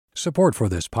Support for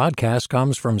this podcast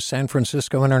comes from San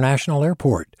Francisco International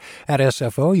Airport. At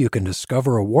SFO, you can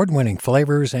discover award-winning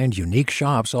flavors and unique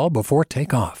shops all before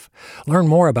takeoff. Learn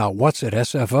more about what's at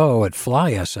SFO at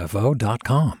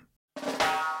flysfo.com.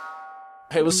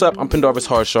 Hey, what's up? I'm Pendarvis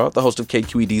Harshaw, the host of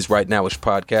KQED's Right Nowish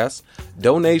podcast.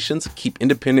 Donations keep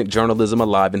independent journalism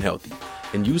alive and healthy,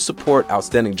 and you support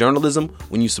outstanding journalism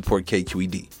when you support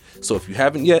KQED. So if you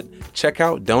haven't yet, check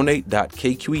out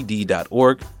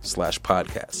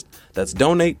donate.kqed.org/podcast. That's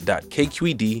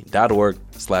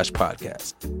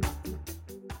donate.kqed.org/podcast.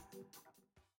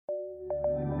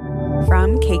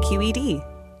 From KQED.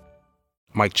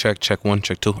 Mic check, check 1,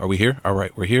 check 2. Are we here? All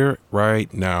right, we're here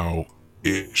right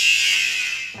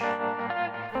now-ish.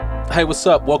 Hey, what's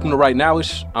up? Welcome to Right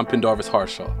Nowish. I'm Pendarvis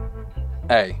Harshaw.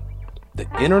 Hey, the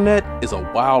internet is a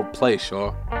wild place,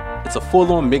 y'all. It's a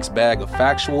full-on mixed bag of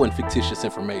factual and fictitious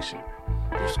information.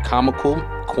 There's comical,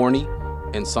 corny,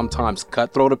 and sometimes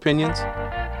cutthroat opinions,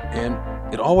 and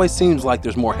it always seems like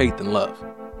there's more hate than love.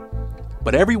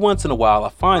 But every once in a while, I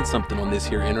find something on this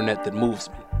here internet that moves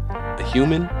me. A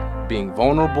human being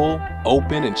vulnerable,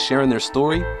 open, and sharing their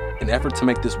story in an effort to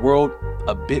make this world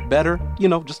a bit better,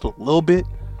 just a little bit.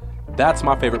 That's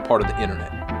my favorite part of the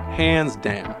internet, hands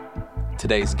down.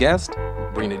 Today's guest,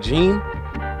 Brina Jean,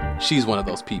 she's one of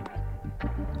those people.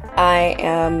 I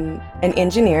am an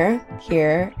engineer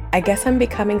here. I guess I'm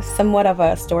becoming somewhat of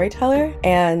a storyteller,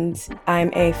 and I'm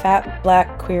a fat,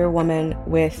 black, queer woman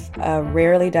with a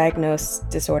rarely diagnosed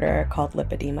disorder called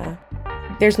lipedema.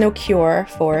 There's no cure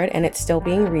for it, and it's still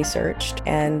being researched,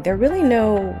 and there are really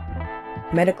no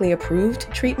medically approved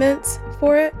treatments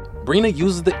for it. Brina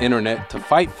uses the internet to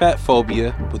fight fat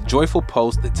phobia with joyful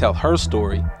posts that tell her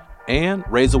story and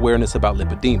raise awareness about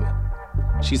lipedema.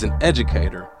 She's an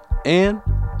educator, and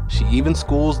she even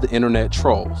schools the internet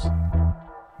trolls.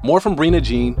 More from Brina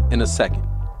Jean in a second.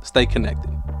 Stay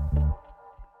connected.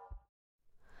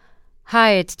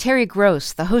 Hi, it's Terry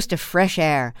Gross, the host of Fresh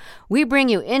Air. We bring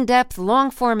you in-depth,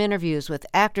 long-form interviews with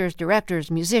actors, directors,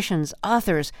 musicians,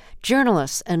 authors,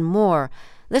 journalists, and more.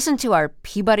 Listen to our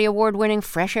Peabody Award-winning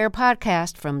Fresh Air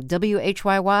podcast from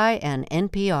WHYY and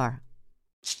NPR.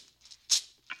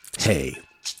 Hey,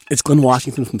 it's Glenn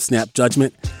Washington from Snap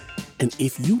Judgment. And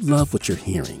if you love what you're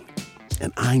hearing,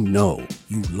 and I know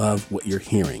you love what you're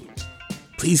hearing,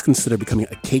 please consider becoming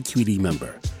a KQED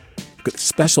member. You get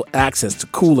special access to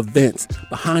cool events,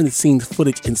 behind-the-scenes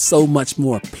footage, and so much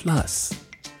more. Plus,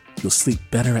 you'll sleep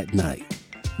better at night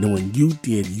knowing you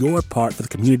did your part for the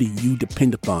community you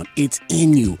depend upon. It's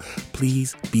in you.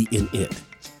 Please be in it.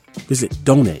 Visit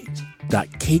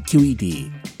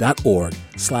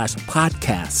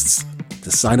donate.kqed.org/podcasts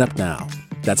to sign up now.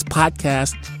 That's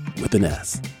podcast with an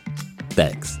S.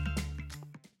 Thanks.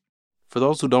 For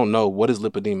those who don't know, what is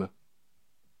lipedema?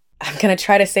 I'm going to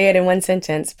try to say it in one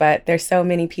sentence, but there's so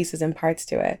many pieces and parts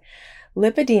to it.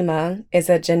 Lipedema is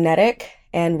a genetic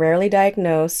and rarely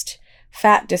diagnosed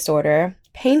fat disorder,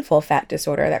 painful fat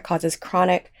disorder that causes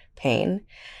chronic pain.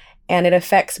 And it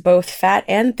affects both fat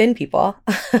and thin people,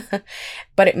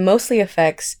 but it mostly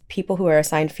affects people who are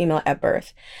assigned female at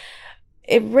birth.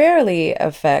 It rarely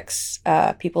affects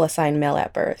people assigned male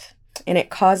at birth. And it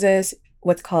causes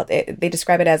what's called, they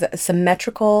describe it as a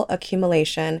symmetrical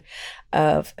accumulation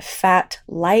of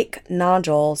fat-like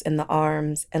nodules in the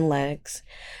arms and legs.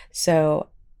 So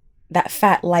that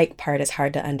fat-like part is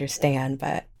hard to understand,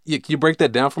 but... Yeah, can you break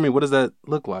that down for me? What does that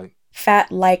look like?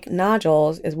 Fat-like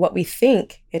nodules is what we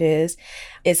think it is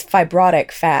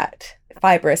fibrotic fat,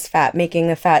 fibrous fat, making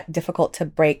the fat difficult to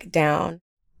break down.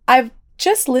 I've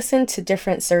just listened to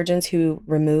different surgeons who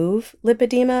remove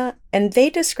lipedema, and they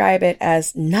describe it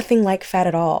as nothing like fat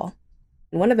at all.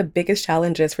 One of the biggest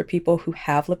challenges for people who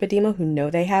have lipedema, who know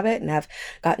they have it and have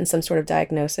gotten some sort of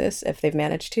diagnosis, if they've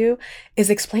managed to, is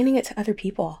explaining it to other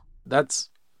people. That's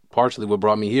partially what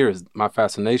brought me here, is my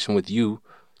fascination with you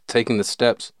taking the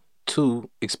steps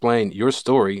to explain your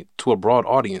story to a broad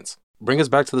audience. Bring us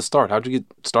back to the start. How'd you get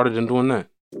started in doing that?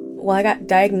 Well, I got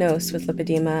diagnosed with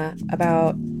lipedema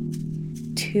about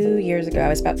 2 years ago. I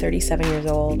was about 37 years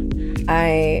old.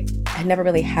 I had never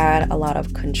really had a lot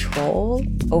of control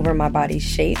over my body's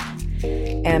shape,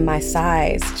 and my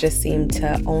size just seemed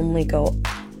to only go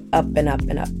up and up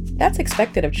and up. That's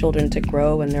expected of children to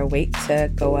grow and their weight to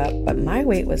go up, but my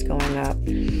weight was going up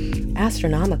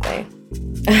astronomically.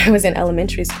 I was in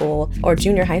elementary school or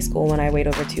junior high school when I weighed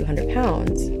over 200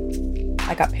 pounds.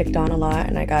 I got picked on a lot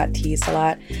and I got teased a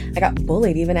lot. I got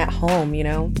bullied even at home,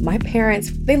 My parents,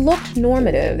 they looked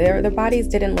normative. Their bodies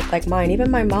didn't look like mine.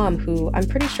 Even my mom, who I'm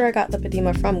pretty sure I got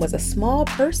lipedema from, was a small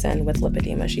person with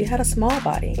lipedema. She had a small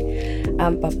body.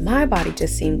 But my body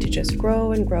just seemed to just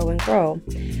grow and grow and grow.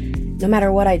 no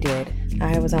matter what I did.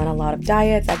 I was on a lot of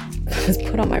diets. I was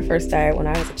put on my first diet when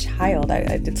I was a child.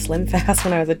 I did Slim Fast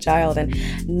when I was a child and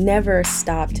never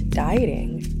stopped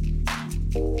dieting.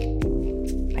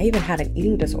 I even had an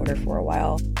eating disorder for a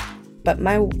while. But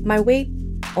my weight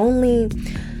only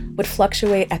would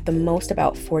fluctuate at the most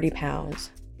about 40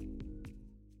 pounds.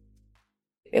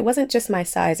 It wasn't just my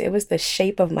size, it was the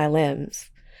shape of my limbs.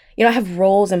 You know, I have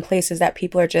roles in places that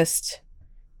people are just,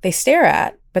 they stare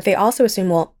at, but they also assume,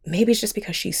 well, maybe it's just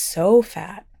because she's so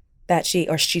fat that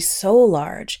she's so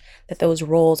large that those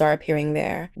roles are appearing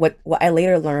there. What I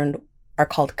later learned are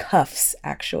called cuffs,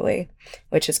 actually,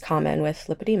 which is common with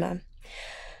lipedema.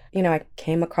 You know, I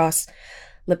came across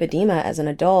lipedema as an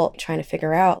adult trying to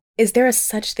figure out, is there a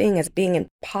such thing as being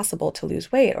impossible to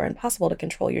lose weight or impossible to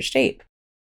control your shape?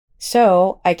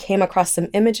 So I came across some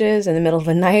images in the middle of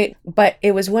the night, but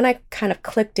it was when I kind of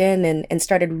clicked in and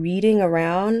started reading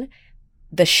around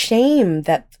the shame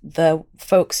that the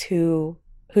folks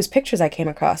whose pictures I came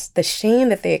across, the shame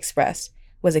that they expressed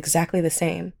was exactly the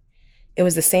same. It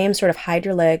was the same sort of hide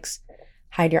your legs,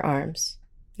 hide your arms,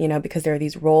 you know, because there are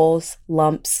these rolls,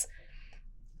 lumps,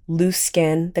 loose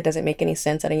skin that doesn't make any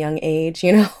sense at a young age,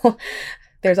 you know.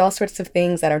 There's all sorts of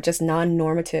things that are just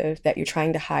non-normative that you're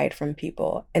trying to hide from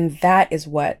people. And that is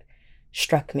what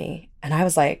struck me. And I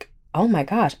was like, oh my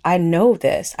gosh, I know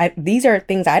this. These are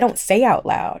things I don't say out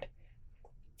loud.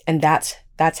 And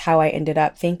that's how I ended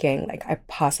up thinking like I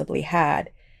possibly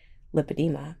had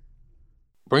lipedema.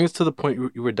 Bring us to the point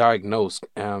you were diagnosed,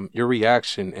 your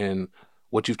reaction and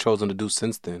what you've chosen to do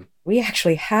since then. We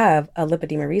actually have a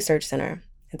lipedema research center.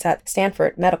 It's at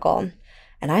Stanford Medical.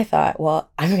 And I thought, well,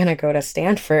 I'm going to go to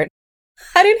Stanford.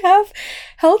 I didn't have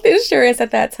health insurance at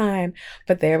that time,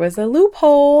 but there was a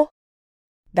loophole.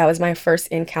 That was my first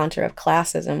encounter of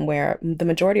classism, where the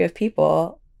majority of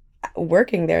people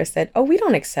working there said, oh, we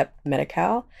don't accept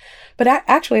Medi-Cal. But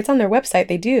actually, it's on their website.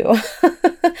 They do.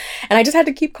 And I just had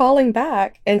to keep calling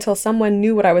back until someone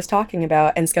knew what I was talking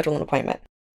about and schedule an appointment.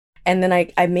 And then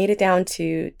I made it down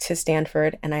to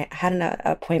Stanford, and I had an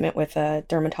appointment with a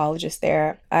dermatologist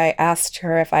there. I asked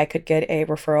her if I could get a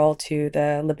referral to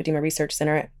the Lipedema Research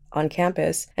Center on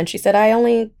campus. And she said, I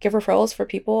only give referrals for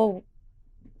people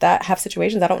that have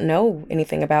situations I don't know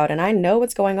anything about. And I know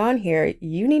what's going on here.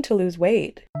 You need to lose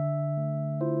weight.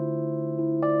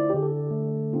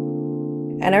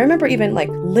 And I remember even like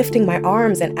lifting my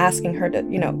arms and asking her to,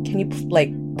 you know, can you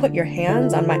like put your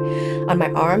hands on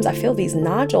my arms? I feel these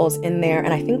nodules in there,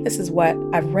 and I think this is what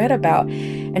I've read about.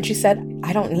 And she said,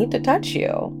 I don't need to touch you.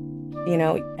 You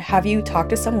know, have you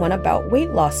talked to someone about weight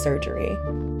loss surgery?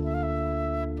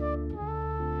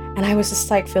 And I was just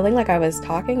like feeling like I was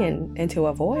talking into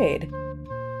a void.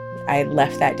 I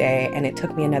left that day, and it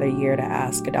took me another year to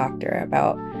ask a doctor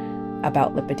about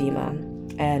lipedema.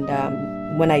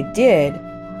 And when I did,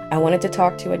 I wanted to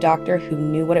talk to a doctor who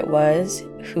knew what it was,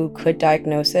 who could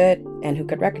diagnose it, and who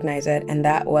could recognize it. And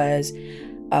that was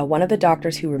one of the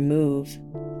doctors who remove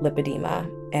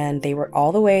lipedema. And they were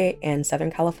all the way in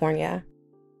Southern California.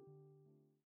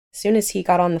 As soon as he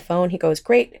got on the phone, he goes,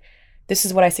 great, this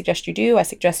is what I suggest you do. I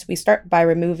suggest we start by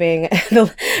removing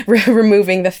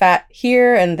the fat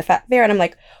here and the fat there. And I'm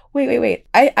like, wait.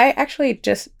 I actually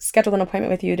just scheduled an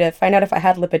appointment with you to find out if I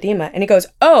had lipedema. And he goes,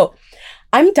 oh,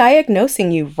 I'm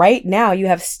diagnosing you right now. You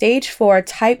have stage 4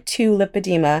 type 2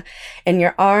 lipedema in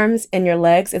your arms and your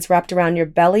legs. It's wrapped around your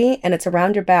belly and it's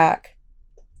around your back.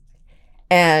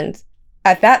 And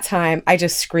at that time, I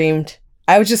just screamed.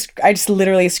 I just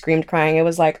literally screamed crying. It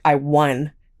was like, I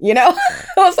won, you know?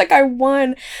 I was like, I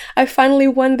won. I finally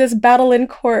won this battle in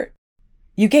court.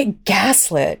 You get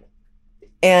gaslit,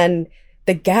 and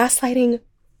the gaslighting,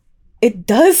 it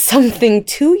does something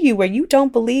to you where you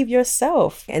don't believe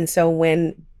yourself. And so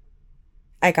when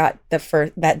I got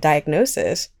that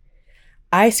diagnosis,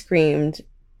 I screamed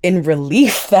in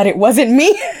relief that it wasn't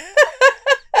me.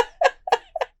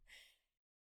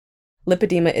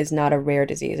 Lipedema is not a rare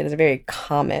disease. It is a very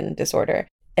common disorder,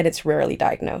 and it's rarely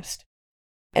diagnosed.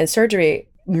 And surgery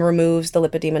removes the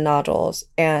lipedema nodules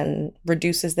and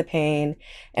reduces the pain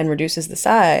and reduces the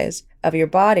size of your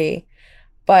body.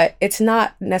 But it's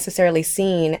not necessarily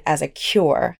seen as a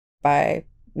cure by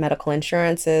medical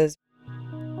insurances.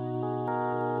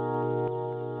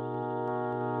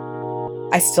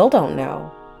 I still don't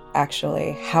know,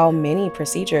 actually, how many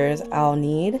procedures I'll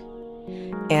need.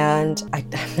 And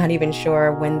I'm not even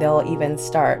sure when they'll even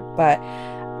start. But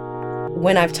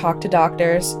when I've talked to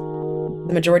doctors,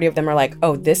 the majority of them are like,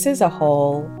 oh, this is a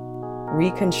whole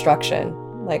reconstruction.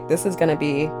 Like, this is going to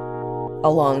be a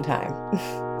long time.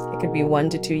 It could be 1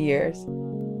 to 2 years.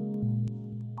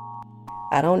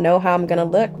 I don't know how I'm going to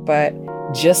look, but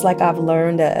just like I've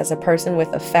learned as a person with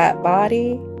a fat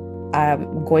body,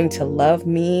 I'm going to love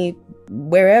me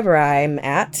wherever I'm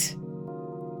at.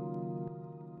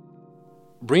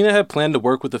 Brina had planned to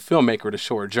work with a filmmaker to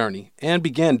show her journey and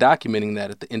began documenting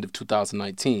that at the end of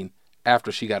 2019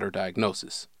 after she got her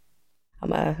diagnosis.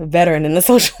 I'm a veteran in the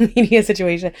social media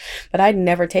situation, but I'd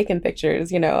never taken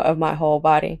pictures, of my whole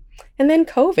body. And then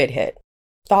COVID hit.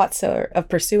 Thoughts of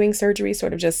pursuing surgery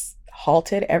sort of just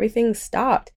halted. Everything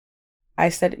stopped. I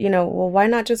said, well, why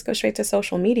not just go straight to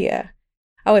social media?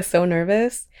 I was so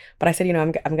nervous, but I said,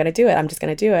 I'm going to do it. I'm just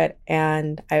going to do it.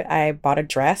 And I bought a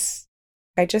dress.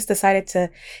 I just decided to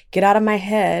get out of my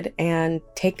head and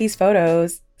take these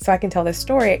photos so I can tell this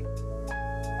story.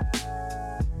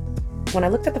 When I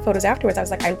looked at the photos afterwards, I was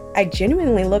like, I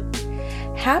genuinely looked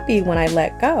happy when I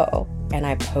let go. And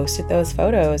I posted those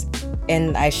photos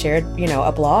and I shared,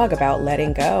 a blog about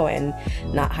letting go and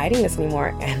not hiding this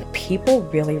anymore. And people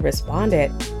really responded.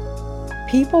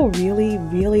 People really,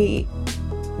 really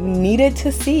needed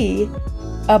to see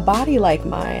a body like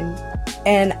mine.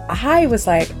 And I was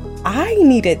like, I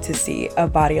needed to see a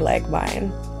body like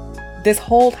mine this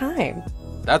whole time.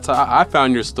 That's how I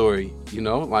found your story,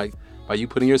 like by you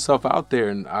putting yourself out there.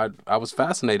 And I was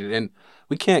fascinated. And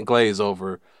we can't glaze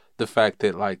over the fact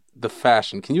that, like, the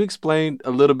fashion. Can you explain a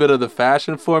little bit of the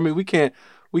fashion for me? We can't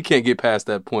get past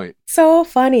that point. So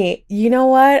funny. You know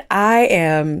what?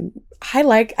 I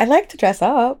like to dress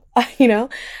up,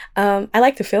 I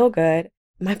like to feel good.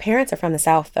 My parents are from the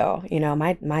South, though.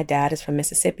 My dad is from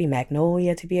Mississippi,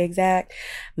 Magnolia to be exact.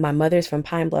 My mother's from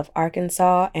Pine Bluff,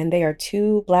 Arkansas, and they are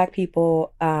two Black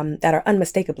people that are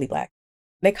unmistakably Black.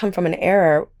 They come from an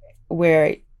era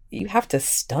where you have to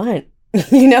stunt,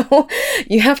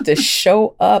 you have to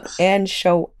show up and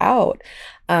show out,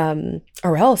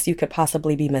 or else you could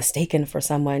possibly be mistaken for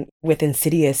someone with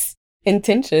insidious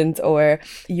intentions, or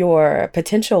your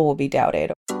potential will be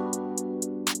doubted.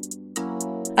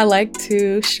 I like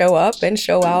to show up and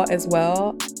show out as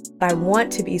well. I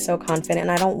want to be so confident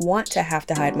and I don't want to have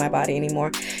to hide my body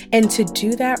anymore. And to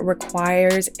do that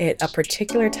requires a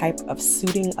particular type of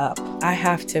suiting up. I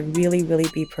have to really, really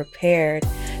be prepared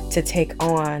to take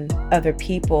on other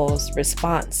people's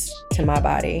response to my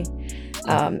body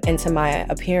and to my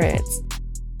appearance.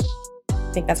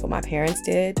 I think that's what my parents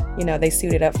did. They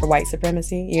suited up for white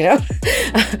supremacy,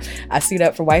 I suit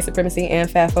up for white supremacy and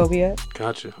fat phobia.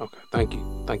 Gotcha. Okay. Thank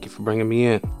you. Thank you for bringing me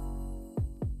in.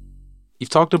 You've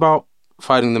talked about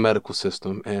fighting the medical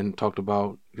system and talked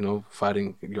about,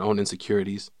 fighting your own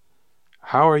insecurities.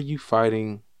 How are you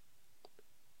fighting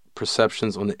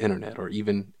perceptions on the internet or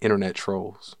even internet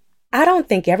trolls? I don't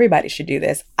think everybody should do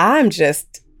this. I'm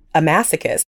just a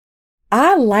masochist.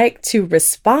 I like to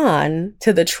respond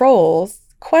to the trolls'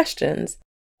 questions.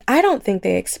 I don't think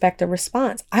they expect a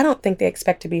response. I don't think they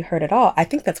expect to be heard at all. I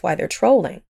think that's why they're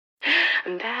trolling.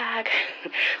 I'm back.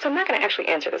 So I'm not going to actually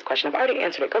answer this question. I've already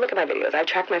answered it. Go look at my videos. I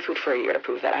tracked my food for a year to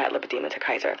prove that I had lipedema to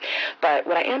Kaiser. But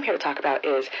what I am here to talk about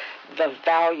is the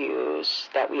values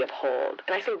that we uphold.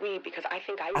 And I say we because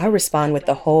I respond with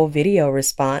the whole video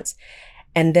response.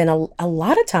 And then a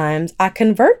lot of times I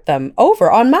convert them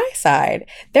over on my side.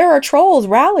 There are trolls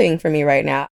rallying for me right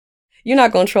now. You're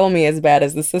not going to troll me as bad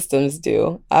as the systems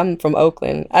do. I'm from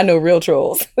Oakland. I know real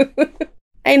trolls.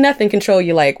 Ain't nothing control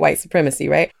you like white supremacy,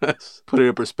 right? Put it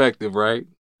in perspective, right?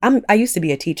 I used to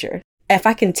be a teacher. If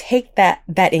I can take that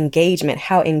engagement,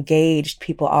 how engaged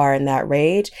people are in that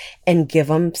rage, and give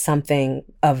them something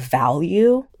of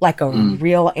value, like a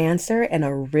real answer and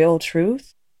a real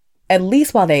truth, at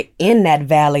least while they're in that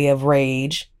valley of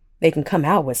rage, they can come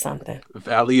out with something.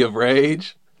 Valley of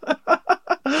rage?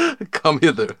 Come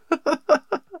hither.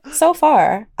 So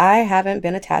far, I haven't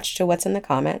been attached to what's in the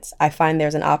comments. I find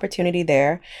there's an opportunity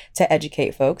there to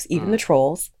educate folks, even the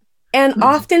trolls. And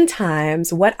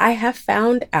oftentimes, what I have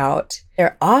found out,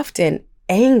 they're often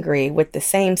angry with the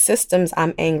same systems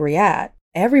I'm angry at.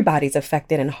 Everybody's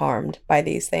affected and harmed by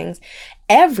these things.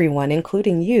 Everyone,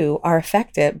 including you, are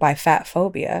affected by fat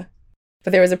phobia.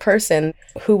 But there was a person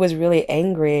who was really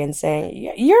angry and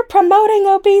saying, "You're promoting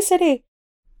obesity."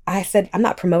 I said, I'm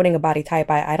not promoting a body type.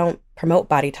 I don't promote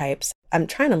body types. I'm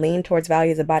trying to lean towards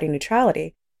values of body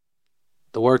neutrality.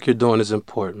 The work you're doing is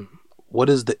important. What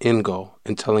is the end goal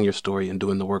in telling your story and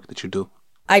doing the work that you do?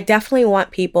 I definitely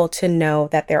want people to know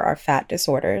that there are fat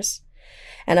disorders.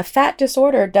 And a fat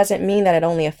disorder doesn't mean that it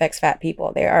only affects fat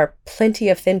people. There are plenty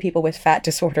of thin people with fat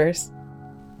disorders.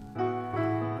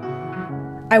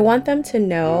 I want them to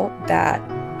know that,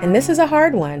 and this is a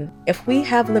hard one, if we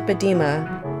have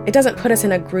lipedema, it doesn't put us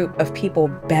in a group of people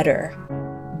better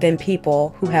than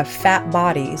people who have fat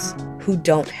bodies who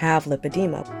don't have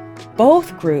lipedema.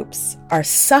 Both groups are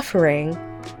suffering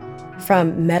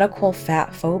from medical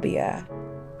fat phobia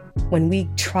when we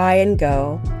try and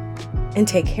go and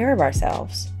take care of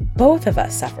ourselves. Both of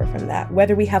us suffer from that,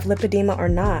 whether we have lipedema or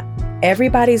not.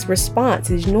 Everybody's response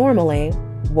is normally,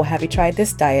 well, have you tried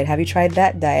this diet? Have you tried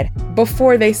that diet?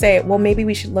 Before they say, well, maybe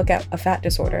we should look at a fat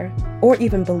disorder, or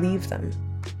even believe them.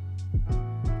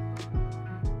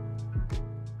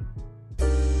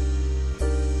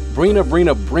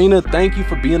 Brina, thank you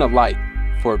for being a light,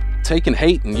 for taking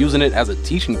hate and using it as a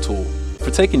teaching tool,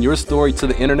 for taking your story to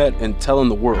the internet and telling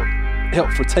the world,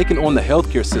 for taking on the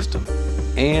healthcare system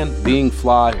and being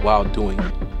fly while doing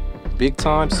it. Big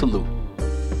time salute.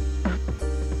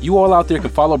 You all out there can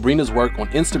follow Brina's work on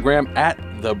Instagram at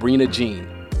TheBrenaJean,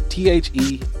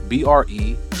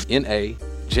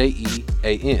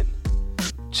 TheBrenaJean.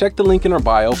 Check the link in our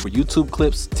bio for YouTube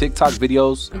clips, TikTok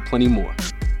videos, and plenty more.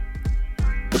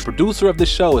 The producer of this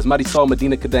show is Marisol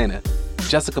Medina Cadena.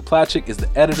 Jessica Platchik is the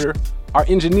editor. Our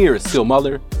engineer is Sil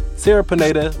Muller. Sarah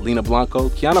Pineda, Lena Blanco,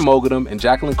 Kiana Mogadam, and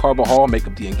Jacqueline Carbajal make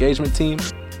up the engagement team.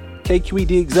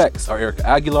 KQED execs are Erica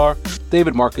Aguilar,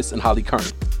 David Marcus, and Holly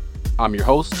Kearney. I'm your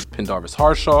host, Pendarvis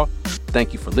Harshaw.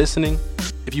 Thank you for listening.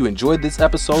 If you enjoyed this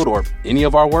episode or any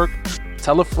of our work,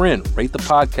 tell a friend, rate the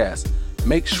podcast.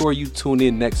 Make sure you tune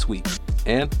in next week.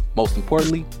 And most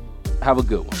importantly, have a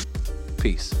good one.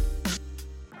 Peace.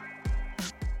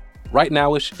 Right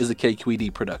Nowish is a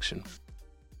KQED production.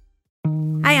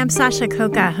 Hi, I'm Sasha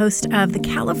Coca, host of the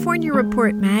California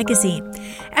Report magazine.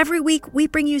 Every week, we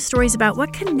bring you stories about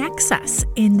what connects us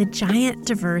in the giant,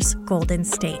 diverse Golden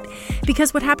State.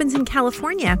 Because what happens in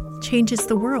California changes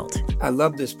the world. I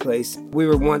love this place. We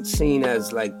were once seen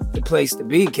as like the place to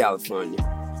be, California.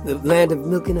 The land of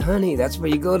milk and honey. That's where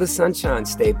you go to Sunshine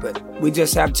State, but we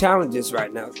just have challenges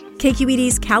right now.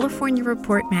 KQED's California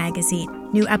Report magazine.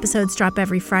 New episodes drop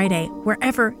every Friday,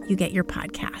 wherever you get your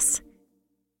podcasts.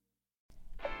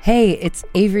 Hey, it's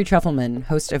Avery Trufelman,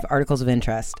 host of Articles of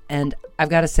Interest. And I've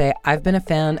got to say, I've been a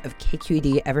fan of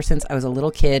KQED ever since I was a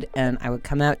little kid and I would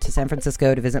come out to San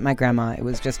Francisco to visit my grandma. It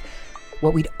was just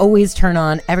what we'd always turn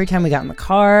on every time we got in the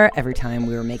car, every time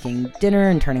we were making dinner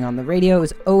and turning on the radio. It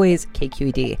was always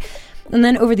KQED. And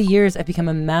then over the years, I've become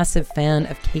a massive fan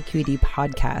of KQED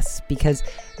podcasts because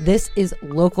this is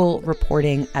local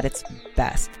reporting at its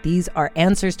best. These are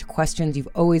answers to questions you've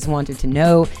always wanted to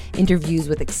know, interviews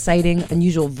with exciting,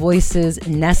 unusual voices,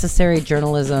 necessary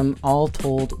journalism, all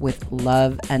told with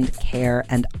love and care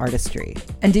and artistry.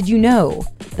 And did you know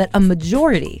that a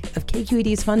majority of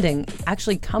KQED's funding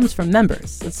actually comes from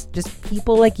members? It's just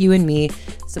people like you and me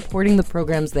supporting the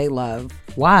programs they love,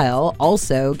 while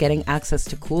also getting access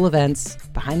to cool events,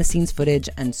 behind-the-scenes footage,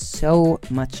 and so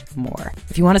much more.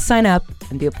 If you want to sign up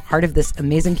and be a part of this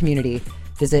amazing community,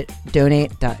 visit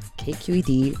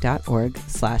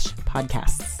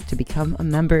donate.kqed.org/podcasts to become a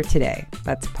member today.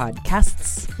 That's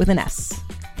podcasts with an S.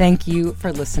 Thank you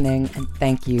for listening, and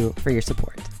thank you for your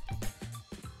support.